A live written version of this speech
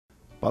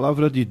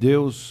Palavra de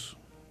Deus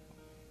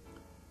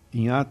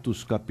em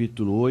Atos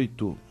capítulo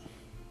 8,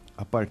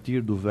 a partir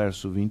do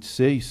verso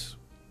 26,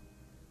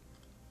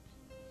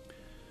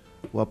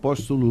 o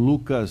apóstolo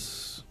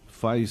Lucas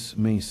faz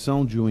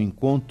menção de um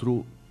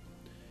encontro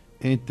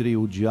entre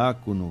o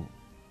diácono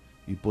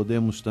e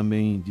podemos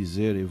também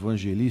dizer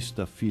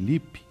evangelista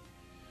Filipe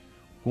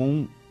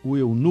com o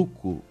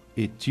eunuco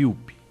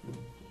etíope.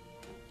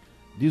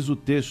 Diz o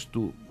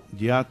texto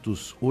de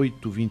Atos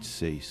 8,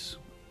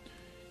 26.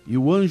 E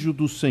o anjo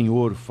do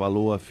Senhor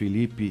falou a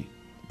Filipe,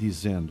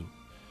 dizendo: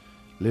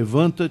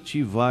 Levanta-te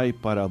e vai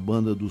para a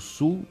banda do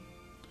sul,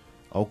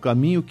 ao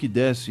caminho que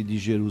desce de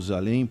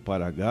Jerusalém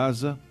para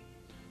Gaza,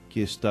 que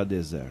está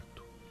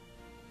deserto.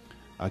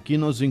 Aqui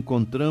nós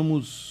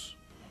encontramos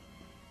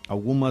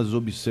algumas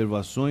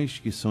observações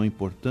que são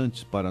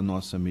importantes para a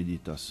nossa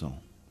meditação.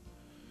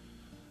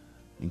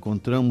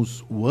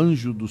 Encontramos o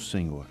anjo do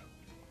Senhor.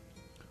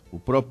 O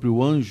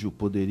próprio anjo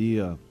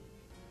poderia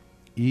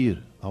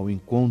ir ao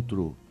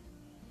encontro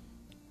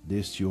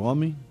deste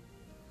homem,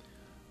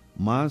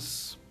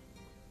 mas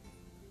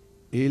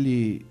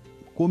ele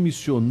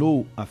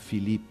comissionou a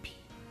Filipe,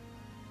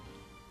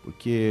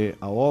 porque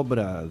a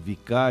obra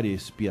vicária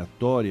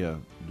expiatória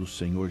do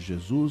Senhor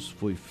Jesus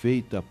foi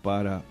feita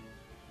para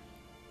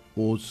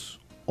os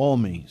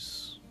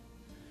homens.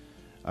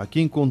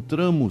 Aqui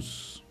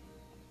encontramos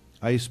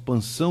a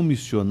expansão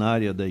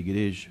missionária da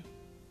igreja.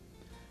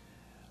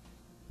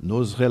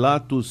 Nos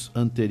relatos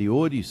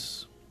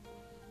anteriores,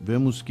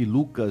 vemos que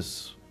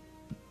Lucas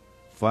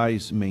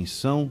faz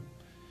menção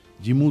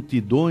de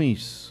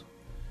multidões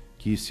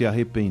que se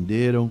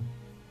arrependeram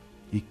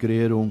e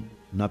creram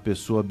na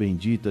pessoa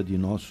bendita de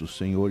nosso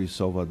Senhor e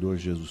Salvador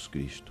Jesus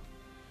Cristo.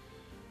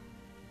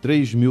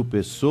 3.000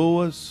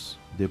 pessoas,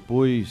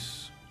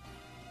 depois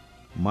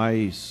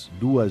mais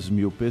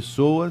 2.000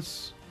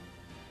 pessoas,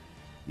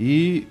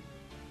 e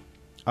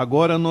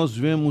agora nós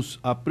vemos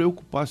a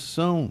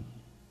preocupação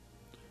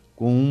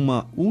com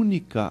uma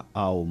única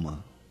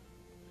alma.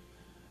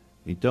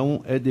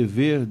 Então, é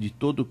dever de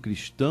todo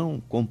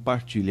cristão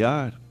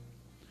compartilhar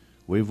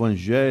o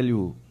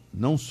Evangelho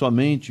não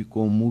somente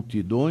com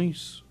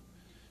multidões,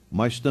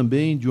 mas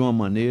também de uma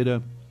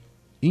maneira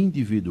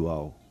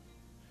individual.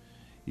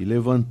 E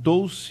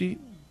levantou-se,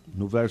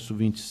 no verso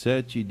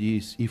 27,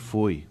 diz, e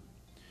foi.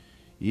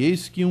 E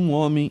eis que um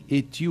homem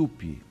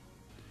etíope,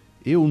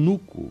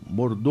 eunuco,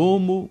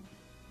 mordomo,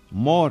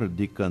 Mor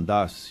de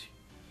Candace,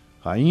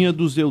 rainha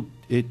dos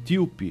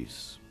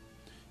etíopes,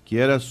 que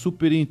era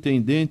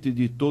superintendente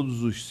de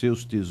todos os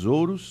seus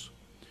tesouros,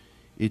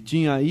 e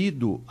tinha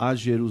ido a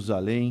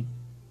Jerusalém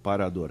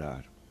para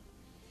adorar.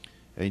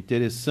 É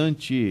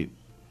interessante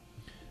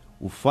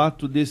o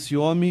fato desse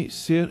homem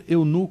ser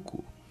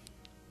eunuco.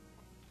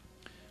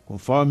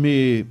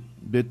 Conforme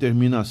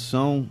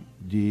determinação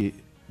de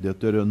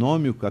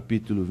Deuteronômio,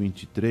 capítulo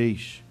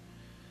 23,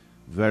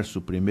 verso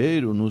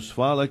 1, nos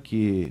fala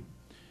que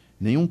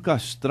nenhum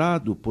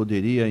castrado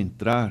poderia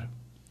entrar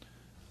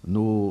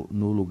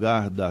no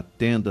lugar da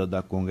tenda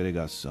da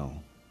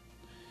congregação.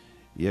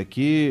 E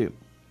aqui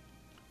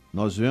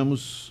nós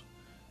vemos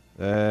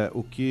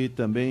o que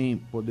também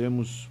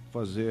podemos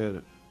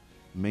fazer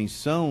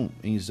menção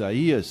em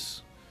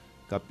Isaías,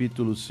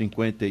 capítulo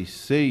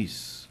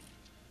 56,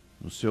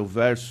 no seu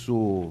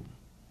verso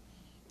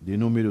de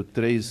número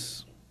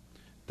 3,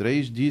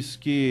 diz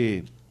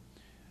que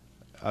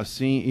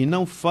assim, e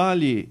não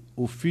fale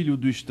o filho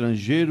do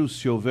estrangeiro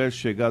se houver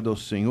chegado ao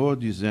Senhor,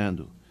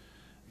 dizendo: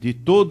 de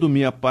todo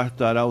me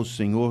apartará o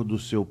Senhor do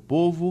seu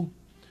povo,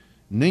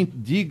 nem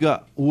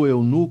diga o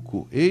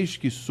eunuco, eis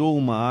que sou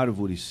uma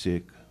árvore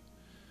seca.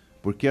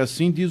 Porque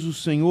assim diz o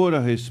Senhor a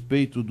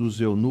respeito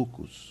dos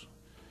eunucos,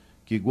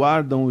 que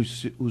guardam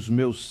os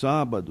meus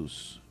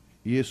sábados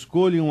e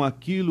escolham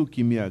aquilo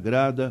que me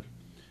agrada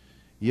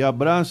e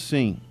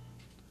abraçam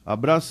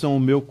o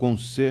meu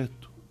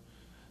concerto.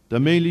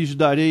 Também lhes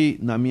darei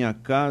na minha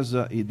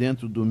casa e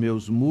dentro dos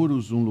meus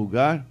muros um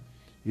lugar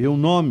e um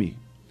nome,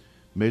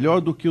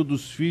 melhor do que o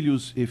dos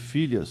filhos e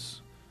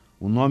filhas.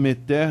 O nome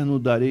eterno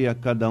darei a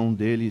cada um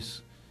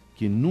deles,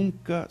 que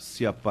nunca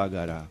se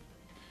apagará.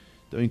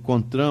 Então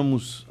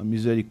encontramos a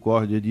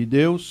misericórdia de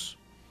Deus,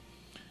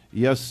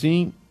 e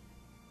assim,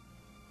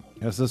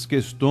 essas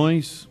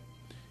questões,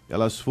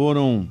 elas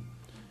foram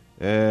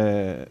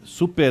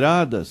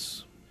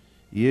superadas,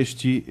 e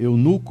este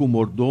eunuco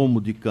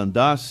mordomo de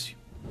Candace,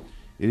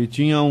 ele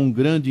tinha um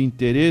grande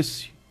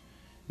interesse,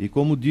 e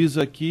como diz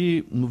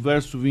aqui no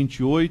verso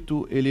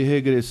 28, ele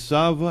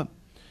regressava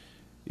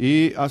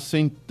e,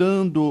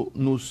 assentando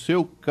no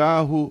seu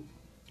carro,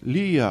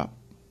 lia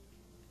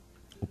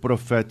o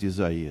profeta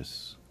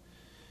Isaías.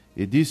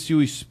 E disse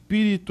o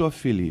Espírito a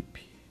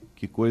Filipe,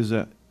 que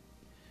coisa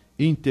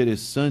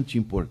interessante e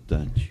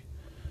importante.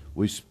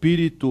 O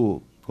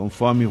Espírito,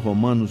 conforme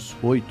Romanos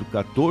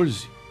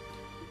 8,14,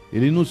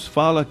 ele nos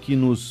fala que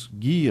nos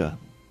guia,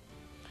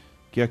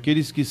 que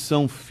aqueles que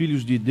são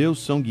filhos de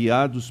Deus são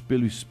guiados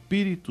pelo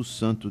Espírito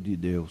Santo de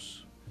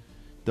Deus.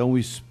 Então o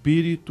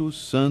Espírito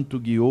Santo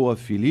guiou a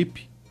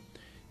Filipe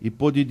e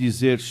pôde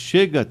dizer: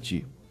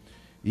 chega-te,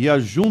 e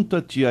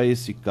ajunta-te a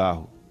esse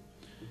carro.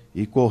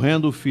 E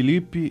correndo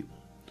Filipe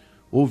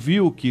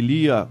ouviu o que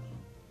lia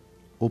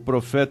o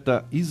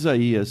profeta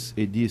Isaías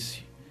e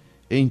disse: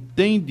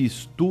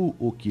 entendes tu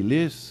o que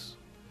lês?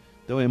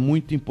 Então é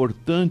muito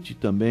importante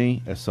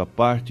também essa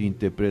parte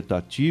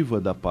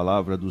interpretativa da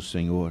palavra do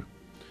Senhor.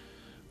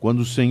 Quando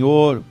o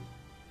Senhor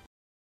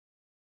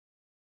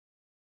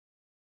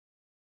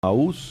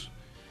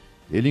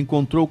ele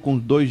encontrou com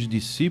 2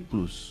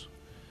 discípulos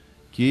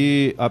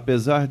que,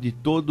 apesar de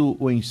todo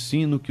o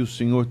ensino que o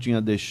Senhor tinha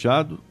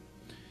deixado,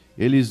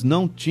 eles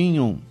não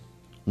tinham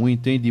um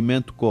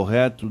entendimento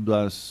correto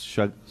das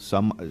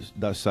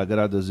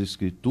Sagradas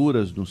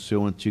Escrituras no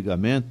seu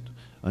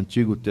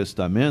Antigo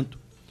Testamento,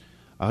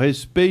 a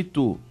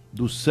respeito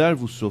do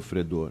servo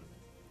sofredor.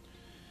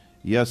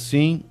 E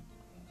assim,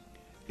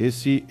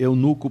 esse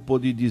eunuco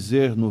pôde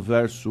dizer no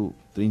verso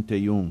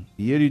 31,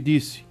 e ele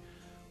disse: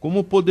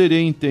 como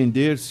poderei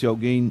entender se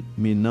alguém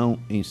me não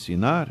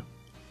ensinar?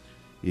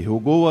 E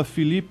rogou a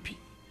Filipe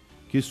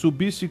que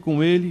subisse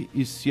com ele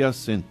e se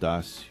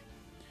assentasse.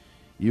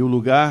 E o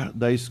lugar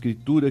da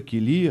escritura que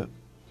lia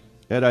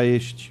era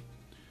este: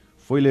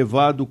 foi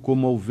levado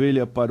como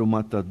ovelha para o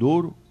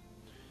matadouro,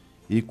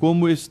 e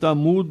como está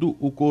mudo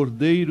o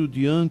cordeiro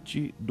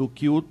diante do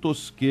que o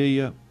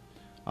tosqueia,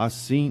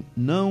 assim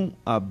não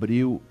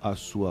abriu a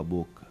sua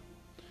boca.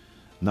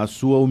 Na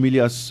sua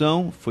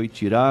humilhação foi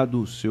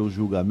tirado o seu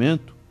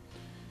julgamento,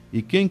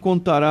 e quem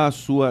contará a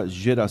sua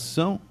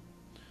geração?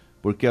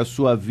 Porque a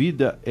sua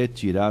vida é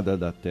tirada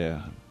da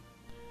terra.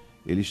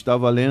 Ele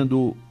estava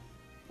lendo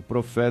o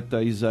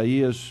profeta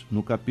Isaías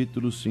no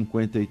capítulo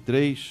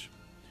 53,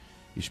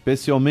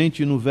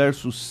 especialmente no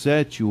verso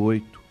 7 e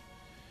 8,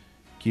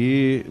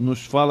 que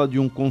nos fala de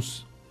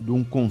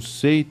um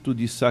conceito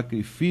de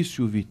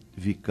sacrifício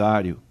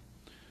vicário,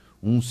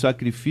 um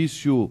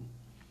sacrifício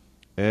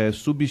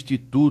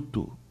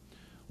substituto,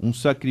 um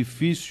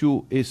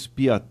sacrifício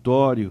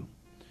expiatório,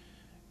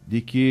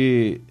 de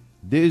que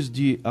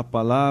desde a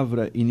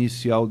palavra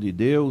inicial de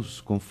Deus,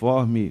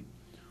 conforme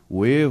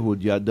o erro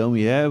de Adão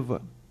e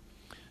Eva,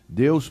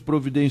 Deus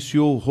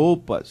providenciou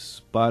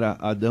roupas para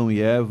Adão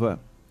e Eva,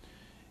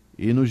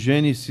 e no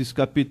Gênesis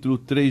capítulo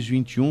 3,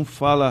 21,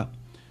 fala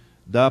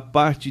da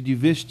parte de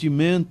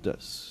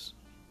vestimentas.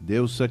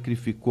 Deus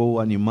sacrificou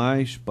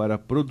animais para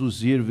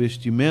produzir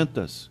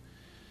vestimentas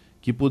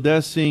que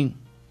pudessem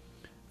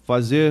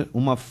fazer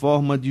uma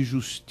forma de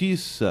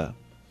justiça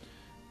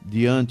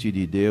diante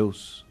de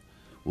Deus.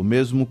 O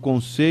mesmo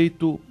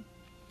conceito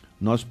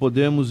nós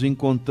podemos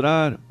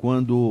encontrar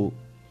quando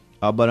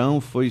Abraão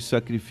foi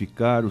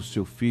sacrificar o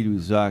seu filho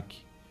Isaque.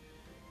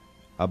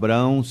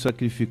 Abraão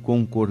sacrificou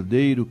um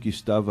cordeiro que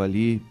estava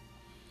ali.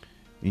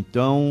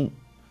 Então,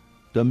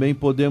 também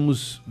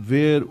podemos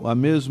ver a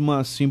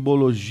mesma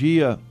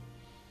simbologia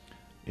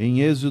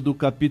em Êxodo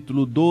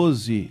capítulo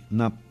 12,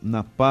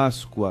 na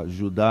Páscoa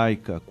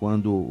judaica,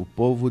 quando o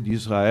povo de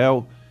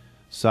Israel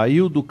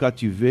saiu do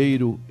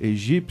cativeiro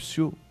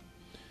egípcio,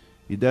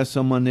 e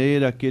dessa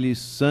maneira aquele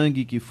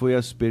sangue que foi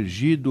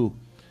aspergido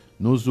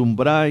nos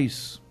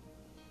umbrais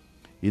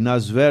e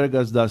nas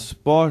vergas das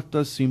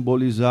portas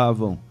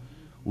simbolizavam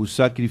o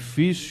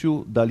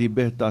sacrifício da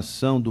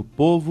libertação do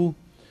povo.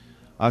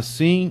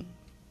 Assim,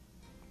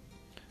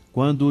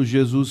 quando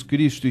Jesus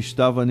Cristo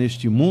estava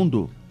neste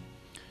mundo,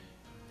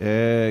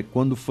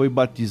 quando foi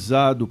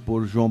batizado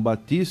por João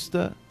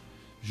Batista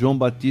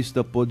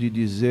pôde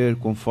dizer,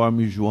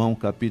 conforme João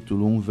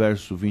capítulo 1,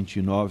 verso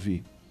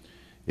 29,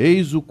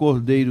 eis o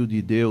Cordeiro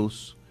de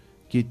Deus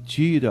que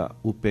tira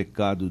o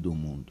pecado do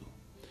mundo.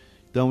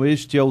 Então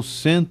este é o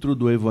centro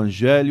do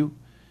Evangelho,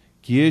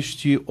 que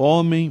este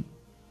homem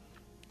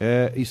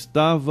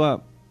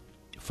estava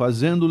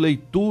fazendo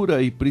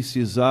leitura e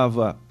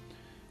precisava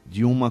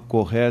de uma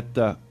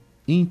correta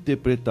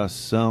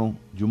interpretação,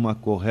 de uma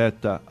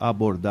correta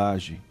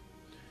abordagem.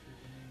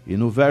 E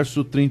no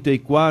verso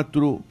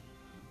 34,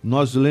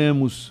 nós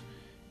lemos: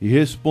 e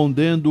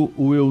respondendo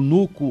o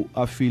eunuco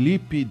a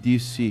Filipe,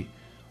 disse: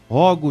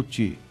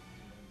 rogo-te,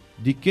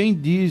 de quem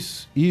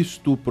diz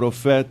isto o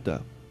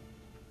profeta?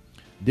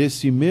 De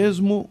si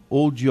mesmo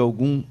ou de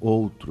algum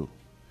outro?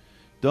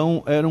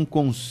 Então, era um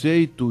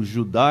conceito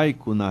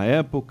judaico na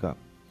época,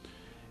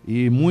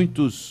 e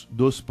muitos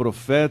dos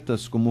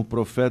profetas, como o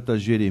profeta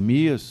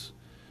Jeremias,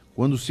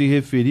 quando se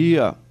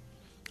referia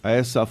a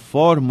essa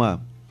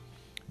forma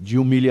de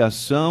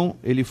humilhação,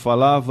 ele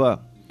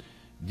falava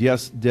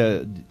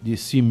de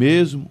si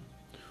mesmo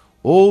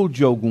ou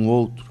de algum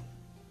outro.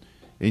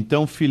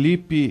 Então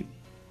Filipe,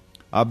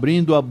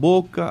 abrindo a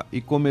boca e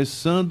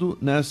começando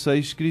nessa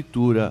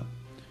escritura,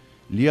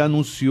 lhe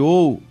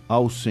anunciou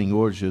ao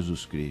Senhor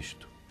Jesus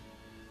Cristo.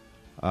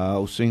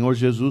 O Senhor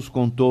Jesus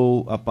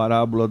contou a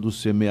parábola do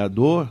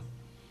semeador,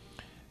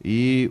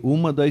 e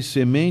uma das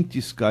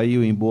sementes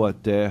caiu em boa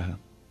terra.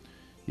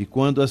 E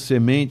quando a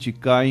semente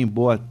cai em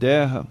boa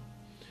terra,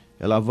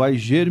 ela vai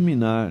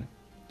germinar.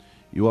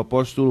 E o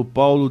apóstolo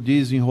Paulo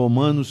diz em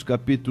Romanos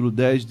capítulo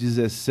 10,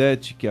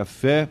 17, que a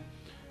fé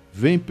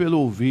vem pelo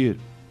ouvir,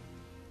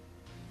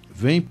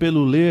 vem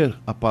pelo ler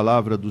a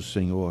palavra do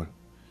Senhor.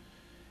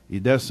 E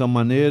dessa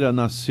maneira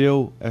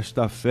nasceu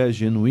esta fé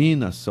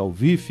genuína,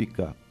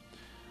 salvífica,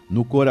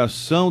 no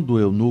coração do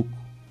eunuco.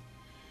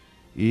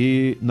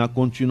 E na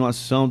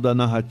continuação da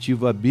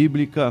narrativa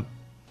bíblica,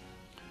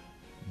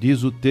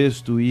 diz o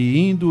texto: e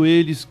indo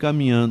eles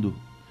caminhando,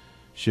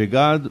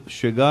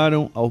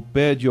 chegaram ao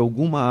pé de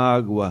alguma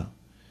água,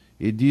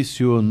 e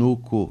disse o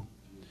eunuco: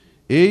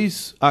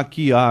 eis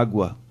aqui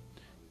água,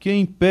 que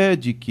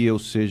impede que eu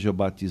seja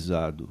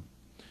batizado?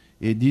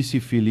 E disse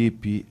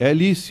Filipe: é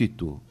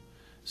lícito,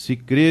 se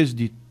crês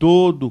de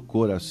todo o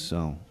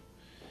coração.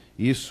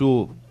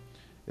 Isso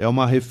é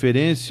uma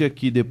referência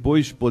que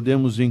depois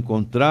podemos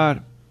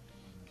encontrar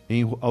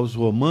aos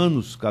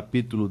Romanos,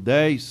 capítulo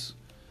 10,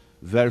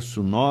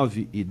 verso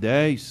 9 e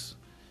 10,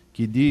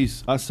 que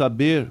diz: a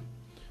saber,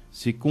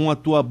 se com a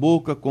tua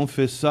boca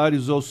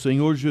confessares ao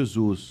Senhor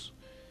Jesus,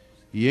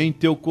 e em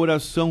teu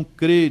coração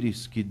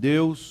creres que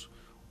Deus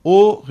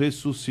o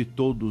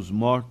ressuscitou dos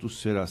mortos,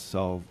 serás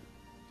salvo.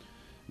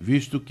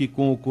 Visto que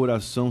com o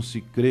coração se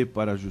crê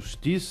para a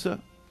justiça,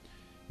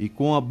 e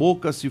com a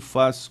boca se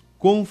faz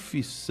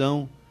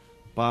confissão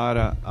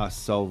para a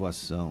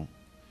salvação.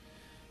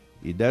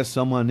 E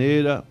dessa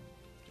maneira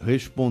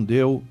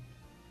respondeu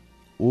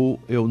o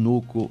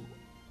eunuco: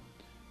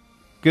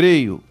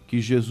 creio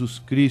que Jesus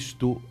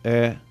Cristo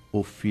é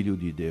o Filho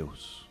de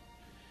Deus.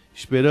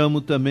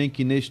 Esperamos também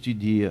que neste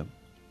dia,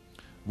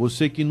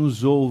 você que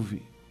nos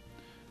ouve,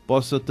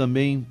 possa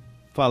também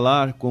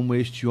falar como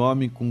este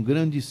homem com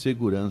grande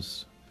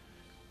segurança: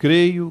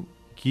 creio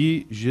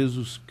que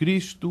Jesus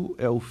Cristo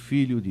é o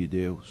Filho de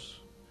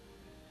Deus.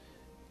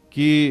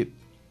 Que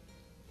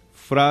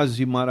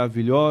frase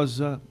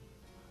maravilhosa,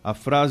 a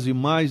frase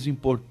mais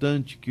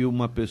importante que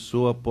uma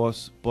pessoa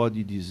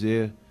pode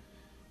dizer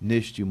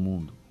neste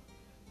mundo: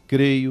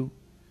 creio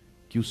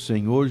que o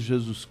Senhor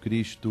Jesus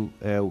Cristo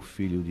é o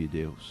Filho de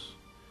Deus.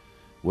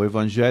 O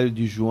Evangelho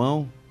de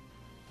João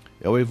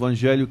é o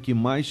evangelho que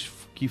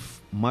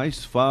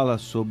mais fala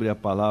sobre a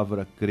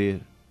palavra crer.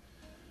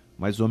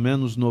 Mais ou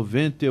menos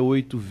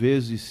 98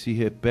 vezes se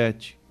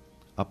repete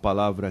a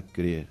palavra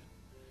crer.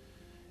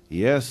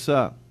 E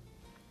essa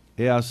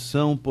é a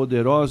ação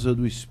poderosa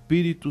do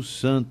Espírito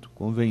Santo,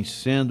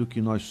 convencendo que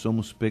nós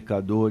somos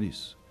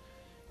pecadores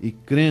e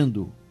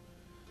crendo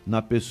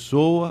na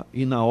pessoa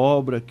e na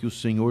obra que o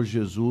Senhor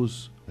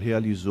Jesus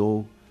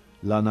realizou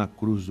lá na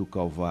cruz do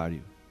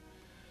Calvário.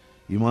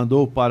 E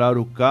mandou parar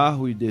o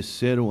carro e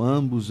desceram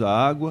ambos à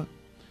água,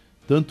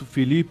 tanto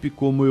Filipe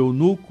como o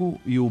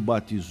eunuco, e o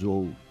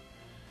batizou.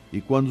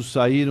 E quando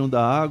saíram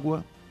da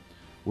água,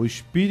 o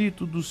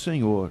Espírito do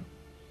Senhor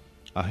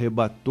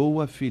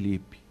arrebatou a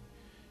Filipe,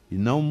 e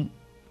não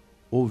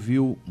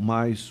ouviu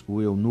mais o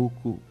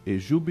eunuco, e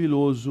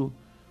jubiloso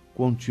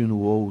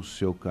continuou o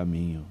seu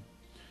caminho.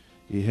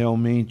 E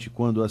realmente,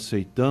 quando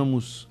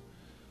aceitamos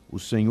o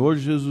Senhor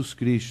Jesus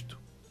Cristo,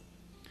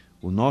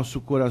 o nosso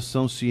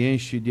coração se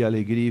enche de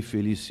alegria e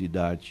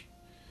felicidade.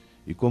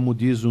 E como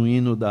diz o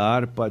hino da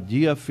harpa: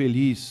 dia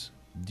feliz,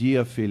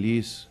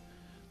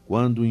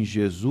 quando em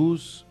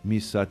Jesus me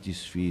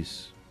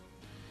satisfiz.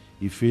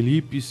 E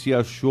Filipe se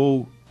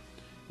achou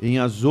em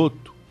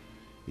Azoto,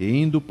 e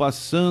indo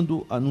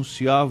passando,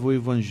 anunciava o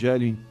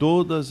evangelho em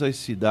todas as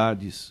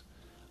cidades,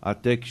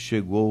 até que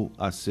chegou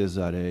a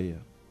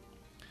Cesareia.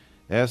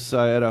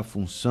 Essa era a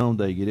função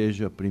da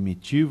igreja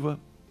primitiva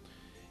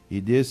e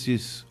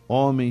desses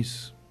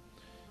homens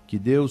que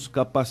Deus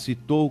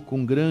capacitou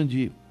com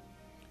grande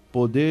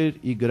poder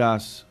e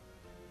graça,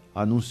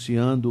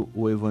 anunciando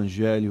o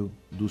evangelho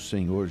do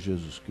Senhor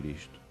Jesus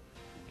Cristo.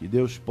 Que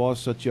Deus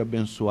possa te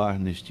abençoar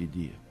neste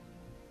dia.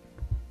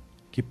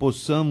 Que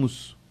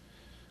possamos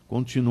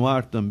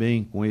continuar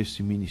também com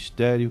esse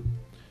ministério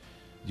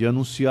de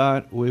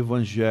anunciar o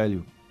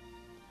evangelho,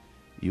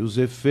 e os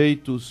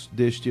efeitos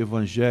deste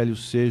evangelho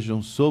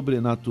sejam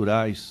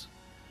sobrenaturais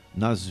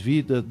nas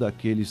vidas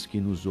daqueles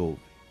que nos ouvem.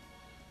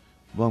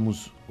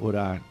 Vamos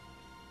orar.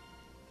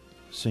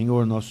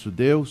 Senhor nosso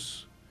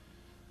Deus,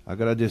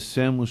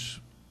 agradecemos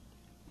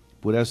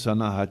por essa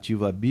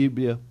narrativa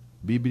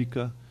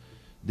bíblica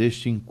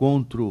deste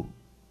encontro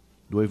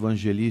do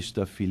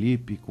evangelista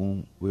Filipe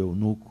com o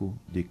eunuco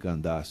de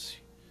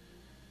Candace.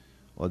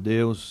 Ó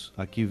Deus,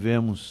 aqui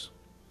vemos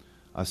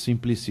a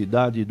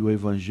simplicidade do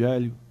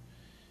evangelho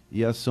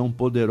e a ação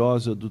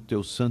poderosa do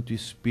teu Santo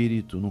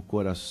Espírito no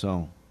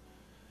coração.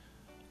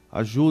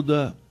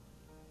 Ajuda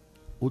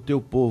o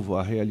teu povo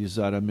a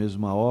realizar a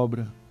mesma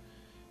obra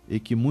e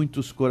que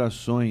muitos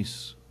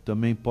corações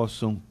também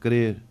possam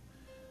crer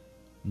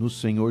no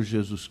Senhor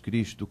Jesus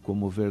Cristo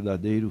como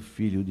verdadeiro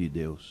Filho de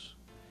Deus.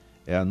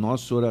 É a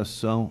nossa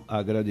oração,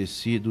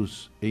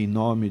 agradecidos em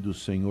nome do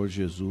Senhor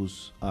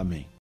Jesus.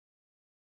 Amém.